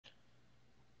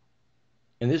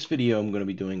In this video, I'm going to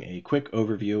be doing a quick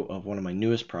overview of one of my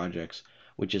newest projects,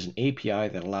 which is an API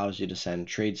that allows you to send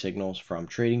trade signals from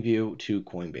Tradingview to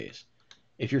Coinbase.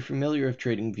 If you're familiar with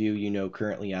Tradingview, you know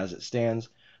currently as it stands,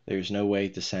 there's no way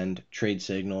to send trade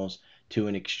signals to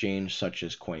an exchange such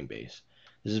as Coinbase.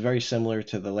 This is very similar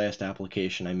to the last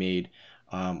application I made,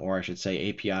 or I should say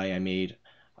API I made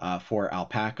for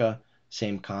Alpaca.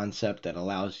 Same concept that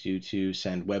allows you to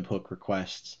send webhook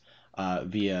requests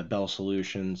via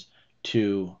BEL.Solutions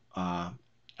to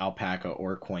Alpaca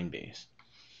or Coinbase.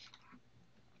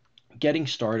 Getting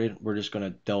started, we're just going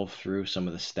to delve through some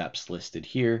of the steps listed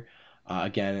here.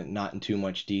 Again, not in too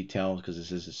much detail because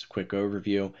this is a quick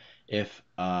overview. If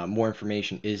more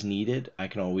information is needed, I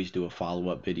can always do a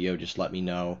follow-up video. Just let me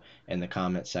know in the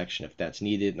comment section if that's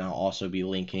needed, and I'll also be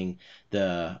linking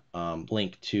the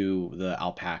link to the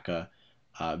Alpaca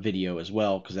video as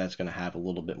well, because that's going to have a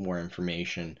little bit more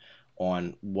information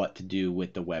on what to do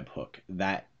with the webhook.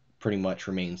 That pretty much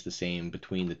remains the same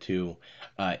between the two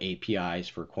APIs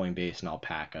for Coinbase and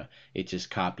Alpaca. It's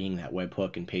just copying that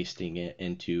webhook and pasting it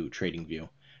into Tradingview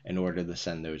in order to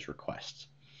send those requests.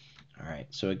 All right,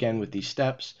 so again, with these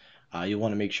steps, you'll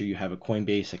want to make sure you have a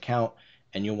Coinbase account,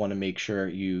 and you'll want to make sure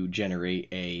you generate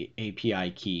a API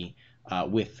key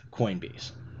with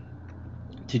Coinbase.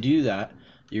 To do that,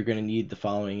 you're going to need the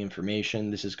following information.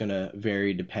 This is going to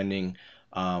vary depending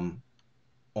on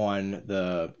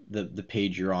the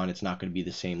page you're on. It's not going to be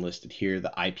the same listed here.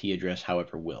 The IP address,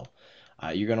 however, will.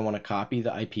 You're going to want to copy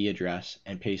the IP address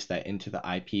and paste that into the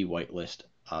IP whitelist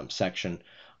section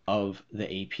of the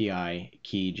API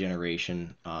key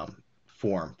generation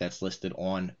form that's listed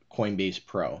on Coinbase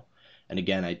Pro. And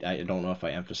again, I don't know if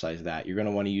I emphasize that. You're going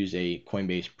to want to use a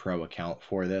Coinbase Pro account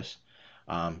for this.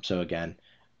 So again,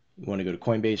 you want to go to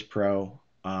Coinbase Pro,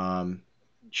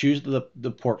 choose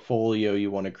the portfolio you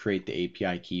want to create the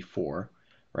API key for,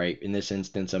 right? In this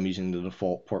instance, I'm using the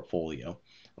default portfolio.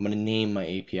 I'm going to name my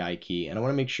API key, and I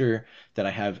want to make sure that I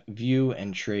have view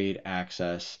and trade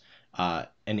access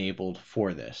enabled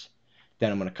for this.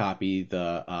 Then I'm going to copy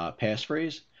the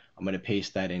passphrase. I'm going to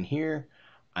paste that in here,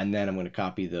 and then I'm going to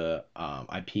copy the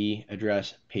IP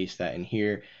address, paste that in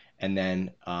here, and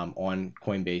then on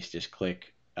Coinbase, just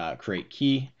click create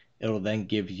key. It'll then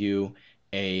give you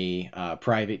a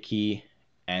private key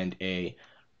and a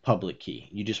public key.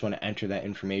 You just want to enter that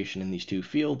information in these two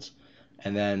fields,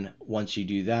 and then once you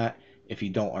do that, if you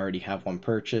don't already have one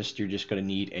purchased, you're just going to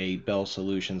need a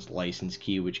BEL.Solutions license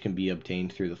key, which can be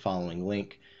obtained through the following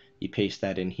link. You paste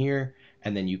that in here,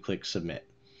 and then you click submit.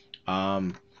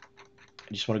 I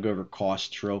just want to go over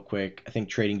costs real quick. I think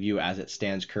Tradingview, as it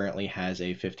stands currently, has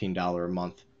a $15 a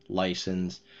month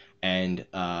license, and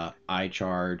I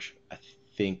charge, I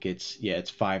think it's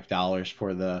 $5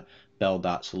 for the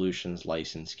BEL.Solutions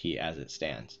license key as it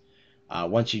stands.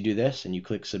 Once you do this and you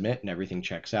click submit and everything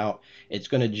checks out, it's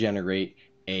going to generate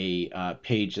a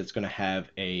page that's going to have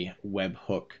a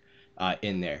webhook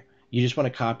in there. You just want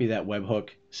to copy that webhook,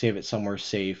 save it somewhere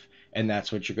safe, and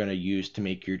that's what you're going to use to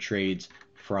make your trades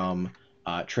from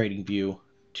Tradingview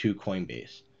to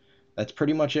Coinbase. That's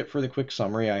pretty much it for the quick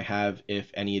summary I have.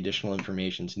 If any additional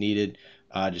information is needed,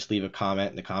 just leave a comment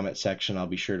in the comment section. I'll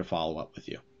be sure to follow up with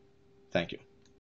you. Thank you.